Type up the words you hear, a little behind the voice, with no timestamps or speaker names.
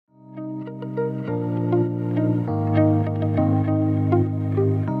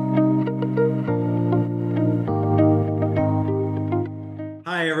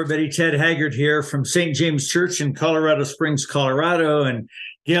everybody. Ted Haggard here from St. James Church in Colorado Springs, Colorado. And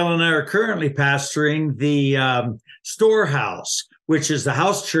Gail and I are currently pastoring the Storehouse, which is the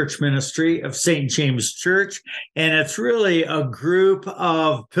house church ministry of St. James Church. And it's really a group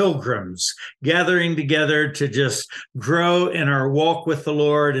of pilgrims gathering together to just grow in our walk with the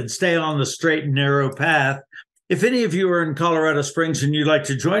Lord and stay on the straight and narrow path. If any of you are in Colorado Springs and you'd like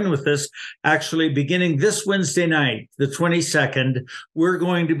to join with us, actually beginning this Wednesday night, the 22nd, we're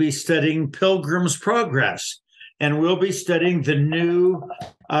going to be studying Pilgrim's Progress. And we'll be studying the new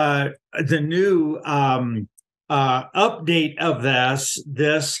update of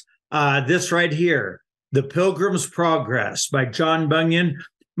this right here, The Pilgrim's Progress by John Bunyan.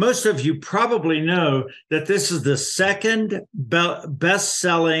 Most of you probably know that this is the second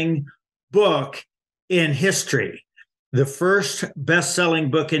best-selling book in history. The first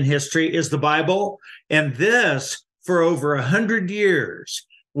best-selling book in history is the Bible, and this, for over 100 years,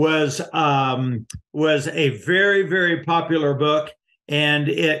 was a very, very popular book, and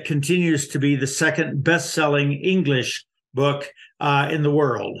it continues to be the second best-selling English book in the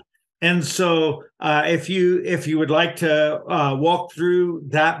world. And so if you would like to walk through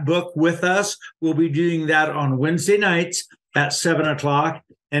that book with us, we'll be doing that on Wednesday nights at 7 o'clock.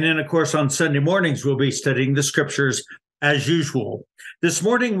 And then, of course, on Sunday mornings, we'll be studying the scriptures as usual. This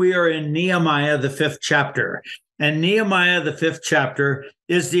morning, we are in Nehemiah, the 5th chapter. And Nehemiah, the 5th chapter,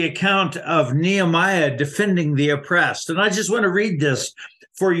 is the account of Nehemiah defending the oppressed. And I just want to read this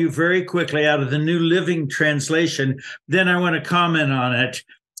for you very quickly out of the New Living Translation. Then I want to comment on it.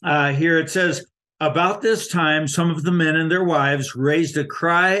 Here it says, about this time, some of the men and their wives raised a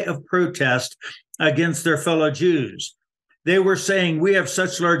cry of protest against their fellow Jews. They were saying, we have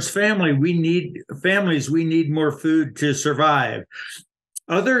such large families, we need more food to survive.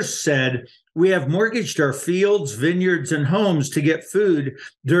 Others said, we have mortgaged our fields, vineyards, and homes to get food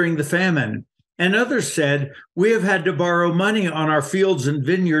during the famine. And others said, we have had to borrow money on our fields and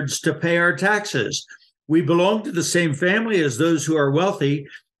vineyards to pay our taxes. We belong to the same family as those who are wealthy,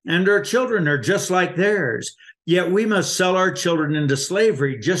 and our children are just like theirs. Yet we must sell our children into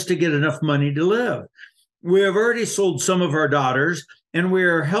slavery just to get enough money to live. We have already sold some of our daughters, and we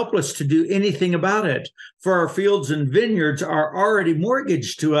are helpless to do anything about it, for our fields and vineyards are already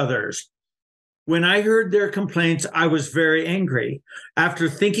mortgaged to others. When I heard their complaints, I was very angry. After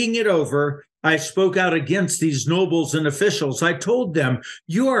thinking it over, I spoke out against these nobles and officials. I told them,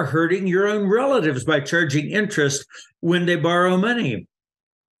 you are hurting your own relatives by charging interest when they borrow money.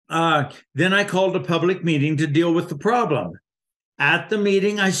 Then I called a public meeting to deal with the problem. At the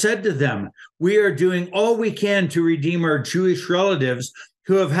meeting, I said to them, we are doing all we can to redeem our Jewish relatives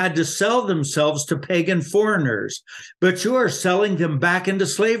who have had to sell themselves to pagan foreigners, but you are selling them back into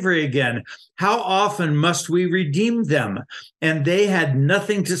slavery again. How often must we redeem them? And they had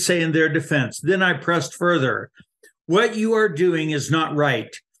nothing to say in their defense. Then I pressed further. What you are doing is not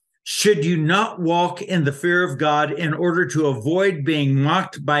right. Should you not walk in the fear of God in order to avoid being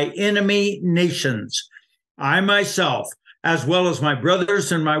mocked by enemy nations? I myself, as well as my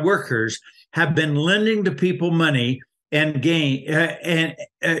brothers and my workers, have been lending to people money and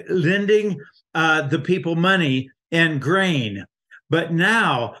lending the people money and grain. But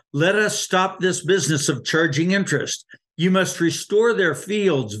now let us stop this business of charging interest. You must restore their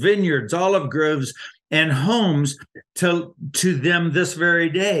fields, vineyards, olive groves, and homes to them this very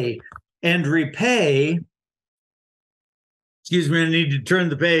day, and repay, excuse me, I need to turn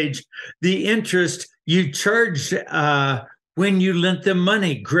the page, the interest you charged when you lent them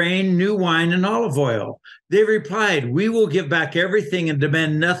money, grain, new wine, and olive oil. They replied, we will give back everything and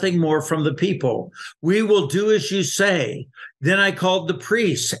demand nothing more from the people. We will do as you say. Then I called the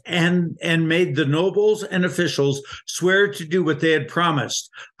priests and made the nobles and officials swear to do what they had promised.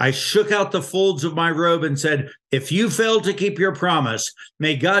 I shook out the folds of my robe and said, if you fail to keep your promise,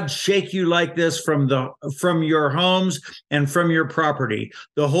 may God shake you like this from your homes and from your property.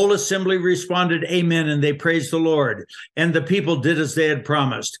 The whole assembly responded, amen, and they praised the Lord. And the people did as they had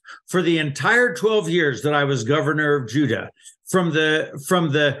promised. For the entire 12 years that I was governor of Judah, from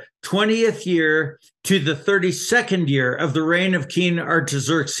the 20th year to the 32nd year of the reign of King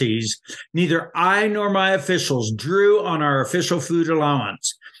Artaxerxes, neither I nor my officials drew on our official food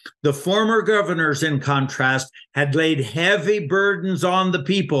allowance. The former governors, in contrast, had laid heavy burdens on the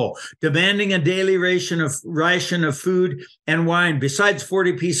people, demanding a daily ration of food and wine, besides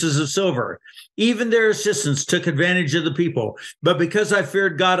 40 pieces of silver. Even their assistants took advantage of the people, but because I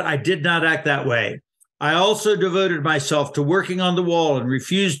feared God, I did not act that way. I also devoted myself to working on the wall and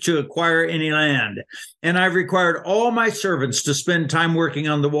refused to acquire any land. And I required all my servants to spend time working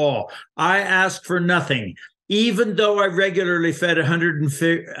on the wall. I asked for nothing, even though I regularly fed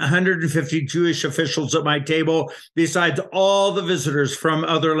 150 Jewish officials at my table, besides all the visitors from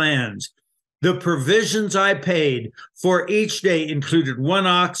other lands. The provisions I paid for each day included 1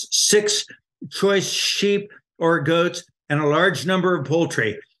 ox, 6 choice sheep or goats, and a large number of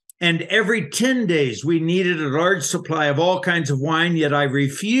poultry. And every 10 days, we needed a large supply of all kinds of wine, yet I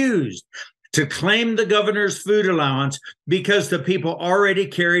refused to claim the governor's food allowance because the people already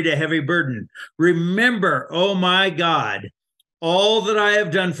carried a heavy burden. Remember, oh my God, all that I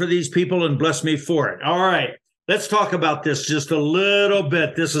have done for these people, and bless me for it. All right, let's talk about this just a little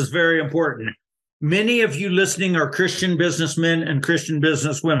bit. This is very important. Many of you listening are Christian businessmen and Christian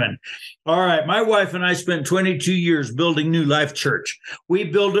businesswomen. All right, my wife and I spent 22 years building New Life Church. We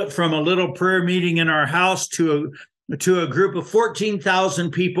built it from a little prayer meeting in our house to a group of 14,000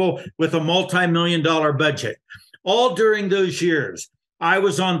 people with a multi-million-dollar budget. All during those years, I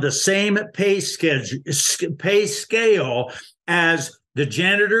was on the same pay scale as the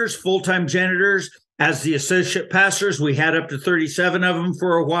janitors, full-time janitors, as the associate pastors. We had up to 37 of them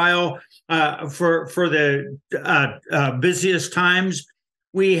for a while. For the busiest times,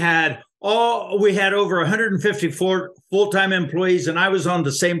 we had over 154 full-time employees, and I was on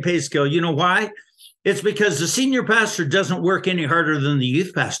the same pay scale. You know why? It's because the senior pastor doesn't work any harder than the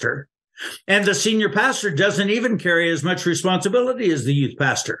youth pastor, and the senior pastor doesn't even carry as much responsibility as the youth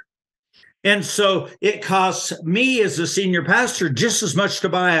pastor. And so it costs me as a senior pastor just as much to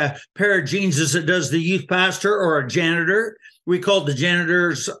buy a pair of jeans as it does the youth pastor or a janitor. We called the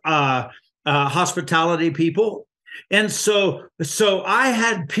janitors hospitality people. And so I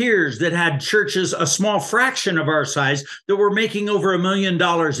had peers that had churches, a small fraction of our size, that were making over $1 million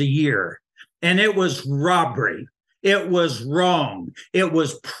a year. And it was robbery. It was wrong. It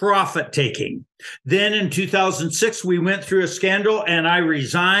was profit taking. Then in 2006, we went through a scandal and I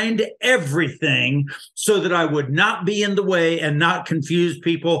resigned everything so that I would not be in the way and not confuse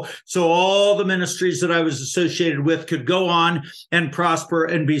people. So all the ministries that I was associated with could go on and prosper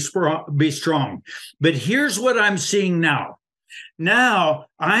and be strong. But here's what I'm seeing now. Now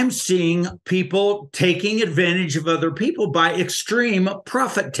I'm seeing people taking advantage of other people by extreme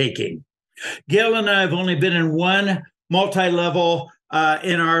profit taking. Gail and I have only been in one multi-level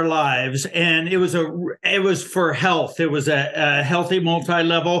in our lives, and it was for health. It was a healthy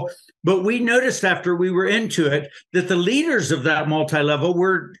multi-level, but we noticed after we were into it that the leaders of that multi-level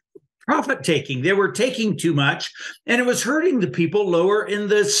were profit taking. They were taking too much, and it was hurting the people lower in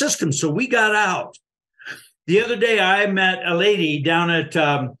the system. So we got out. The other day, I met a lady down at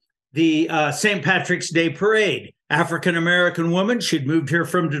the St. Patrick's Day Parade. African-American woman. She'd moved here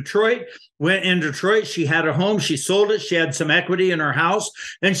from Detroit, went in Detroit. She had a home. She sold it. She had some equity in her house,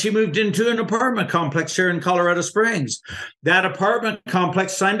 and she moved into an apartment complex here in Colorado Springs. That apartment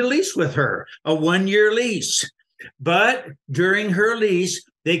complex signed a lease with her, a 1-year lease. But during her lease,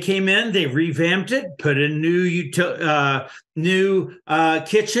 they came in, they revamped it, put in new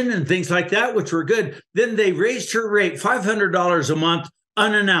kitchen and things like that, which were good. Then they raised her rate $500 a month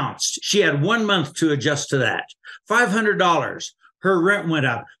unannounced. She had 1 month to adjust to that. $500. Her rent went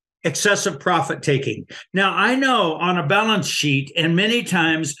up. Excessive profit taking. Now, I know on a balance sheet, and many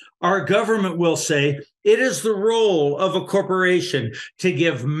times our government will say it is the role of a corporation to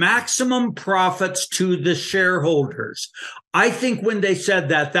give maximum profits to the shareholders. I think when they said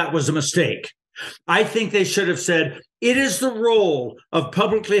that, that was a mistake. I think they should have said, it is the role of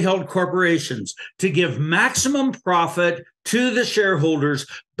publicly held corporations to give maximum profit to the shareholders,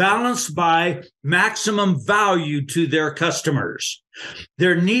 balanced by maximum value to their customers.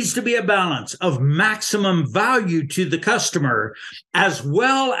 There needs to be a balance of maximum value to the customer as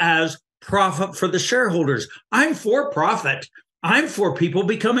well as profit for the shareholders. I'm for profit. I'm for people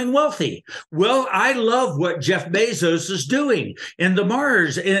becoming wealthy. Well, I love what Jeff Bezos is doing in the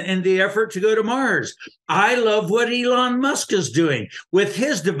Mars, in the effort to go to Mars. I love what Elon Musk is doing with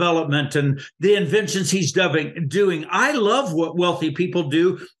his development and the inventions he's doing. I love what wealthy people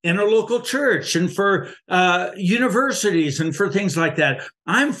do in a local church and for universities and for things like that.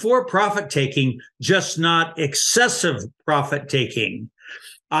 I'm for profit taking, just not excessive profit taking.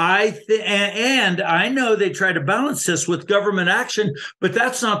 And I know they try to balance this with government action, but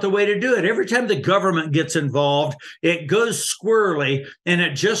that's not the way to do it. Every time the government gets involved, it goes squirrely and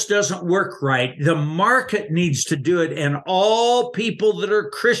it just doesn't work right. The market needs to do it, and all people that are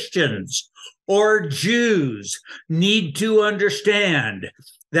Christians or Jews need to understand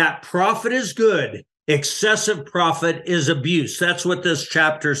that profit is good. Excessive profit is abuse. That's what this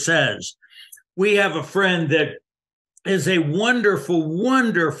chapter says. We have a friend that is a wonderful,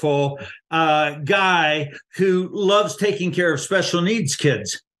 wonderful guy who loves taking care of special needs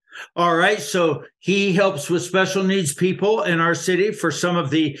kids. All right. So he helps with special needs people in our city for some of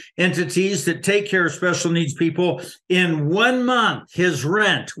the entities that take care of special needs people. In 1 month, his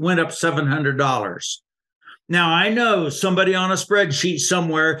rent went up $700. Now, I know somebody on a spreadsheet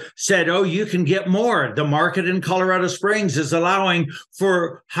somewhere said, oh, you can get more. The market in Colorado Springs is allowing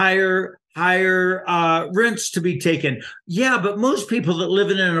for higher rents to be taken. Yeah, but most people that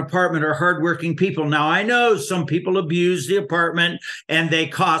live in an apartment are hardworking people. Now, I know some people abuse the apartment and they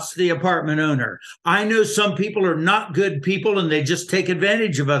cost the apartment owner. I know some people are not good people and they just take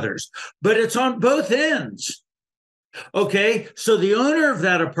advantage of others, but it's on both ends. Okay, so the owner of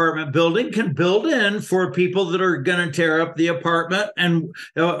that apartment building can build in for people that are going to tear up the apartment and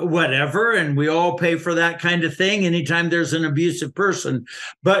whatever, and we all pay for that kind of thing anytime there's an abusive person.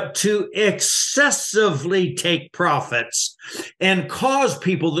 But to excessively take profits and cause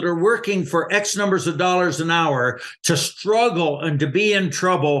people that are working for X numbers of dollars an hour to struggle and to be in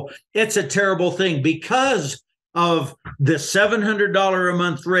trouble, it's a terrible thing. Because of the $700 a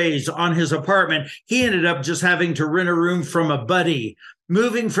month raise on his apartment, he ended up just having to rent a room from a buddy,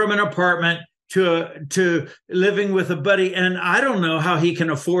 moving from an apartment to living with a buddy. And I don't know how he can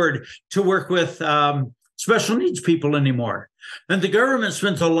afford to work with special needs people anymore. And the government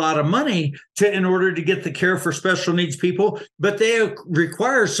spends a lot of money in order to get the care for special needs people, but they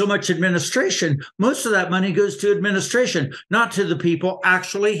require so much administration. Most of that money goes to administration, not to the people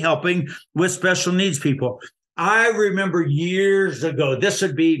actually helping with special needs people. I remember years ago, this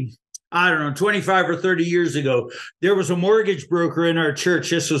would be, 25 or 30 years ago, there was a mortgage broker in our church.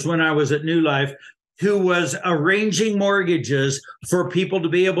 This was when I was at New Life, who was arranging mortgages for people to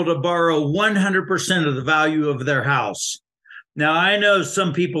be able to borrow 100% of the value of their house. Now, I know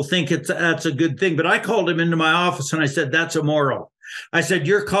some people think that's a good thing, but I called him into my office and I said, that's immoral. I said,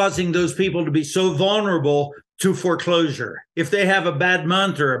 you're causing those people to be so vulnerable to foreclosure. If they have a bad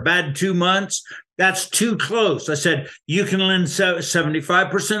month or a bad 2 months, that's too close. I said, you can lend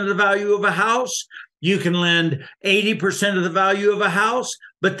 75% of the value of a house. You can lend 80% of the value of a house.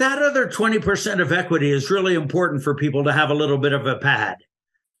 But that other 20% of equity is really important for people to have a little bit of a pad.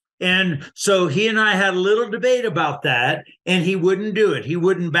 And so he and I had a little debate about that, and he wouldn't do it. He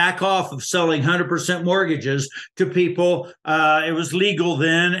wouldn't back off of selling 100% mortgages to people. It was legal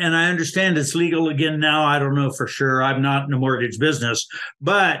then, and I understand it's legal again now. I don't know for sure. I'm not in the mortgage business.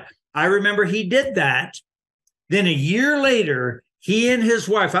 But I remember he did that. Then a year later, he and his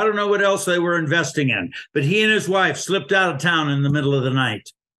wife, I don't know what else they were investing in, but he and his wife slipped out of town in the middle of the night.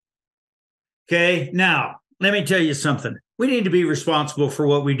 Okay, now, let me tell you something. We need to be responsible for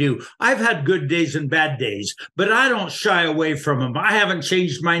what we do. I've had good days and bad days, but I don't shy away from them. I haven't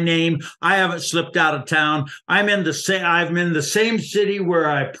changed my name. I haven't slipped out of town. I'm in the same city where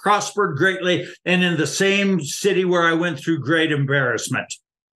I prospered greatly, and in the same city where I went through great embarrassment.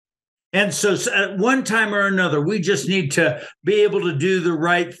 And so at one time or another, we just need to be able to do the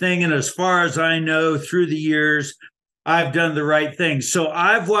right thing. And as far as I know, through the years, I've done the right thing. So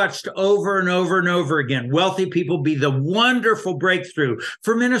I've watched over and over and over again wealthy people be the wonderful breakthrough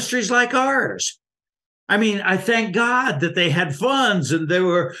for ministries like ours. I mean, I thank God that they had funds and they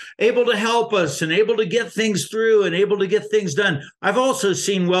were able to help us and able to get things through and able to get things done. I've also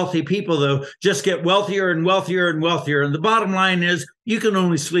seen wealthy people, though, just get wealthier and wealthier and wealthier. And the bottom line is you can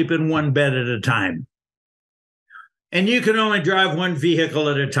only sleep in one bed at a time. And you can only drive one vehicle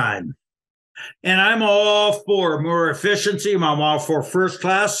at a time. And I'm all for more efficiency. I'm all for first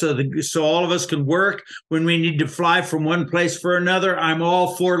class so all of us can work when we need to fly from one place for another. I'm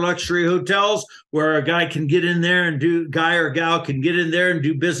all for luxury hotels where a guy can get in there and guy or gal can get in there and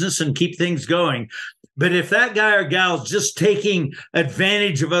do business and keep things going. But if that guy or gal is just taking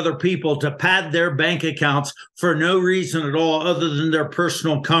advantage of other people to pad their bank accounts for no reason at all other than their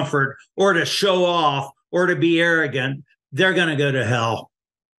personal comfort or to show off or to be arrogant, they're going to go to hell.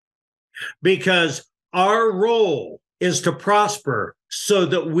 Because our role is to prosper so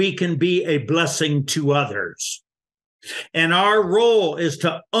that we can be a blessing to others. And our role is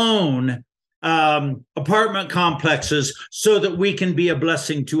to own apartment complexes so that we can be a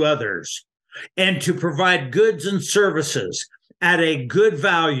blessing to others. And to provide goods and services at a good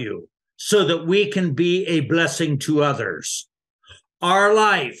value so that we can be a blessing to others. Our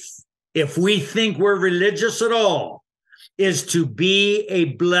life, if we think we're religious at all, is to be a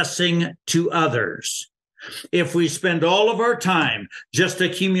blessing to others. If we spend all of our time just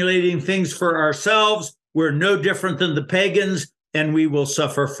accumulating things for ourselves, we're no different than the pagans, and we will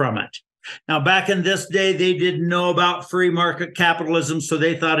suffer from it. Now, back in this day, they didn't know about free market capitalism, so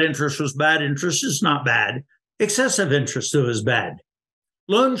they thought interest was bad. Interest is not bad. Excessive interest, though, is bad.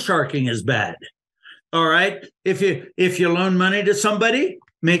 Loan sharking is bad. All right? If you loan money to somebody,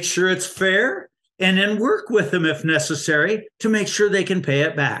 make sure it's fair, and then work with them if necessary to make sure they can pay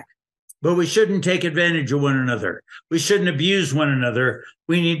it back. But we shouldn't take advantage of one another. We shouldn't abuse one another.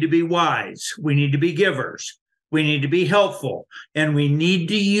 We need to be wise. We need to be givers. We need to be helpful. And we need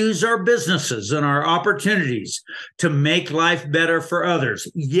to use our businesses and our opportunities to make life better for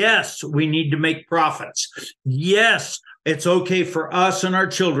others. Yes, we need to make profits. Yes, it's okay for us and our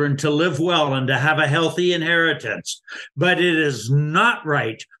children to live well and to have a healthy inheritance. But it is not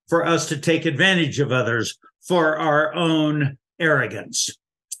right for us to take advantage of others for our own arrogance.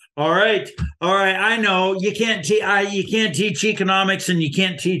 All right. I know you can't teach economics and you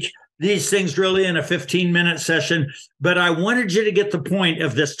can't teach these things really in a 15-minute session, but I wanted you to get the point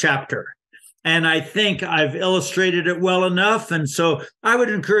of this chapter. And I think I've illustrated it well enough. And so I would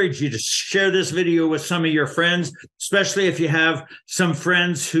encourage you to share this video with some of your friends, especially if you have some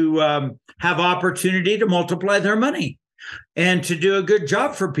friends who have opportunity to multiply their money and to do a good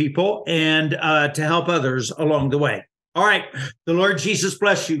job for people and to help others along the way. All right. The Lord Jesus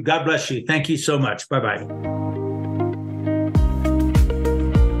bless you. God bless you. Thank you so much. Bye-bye.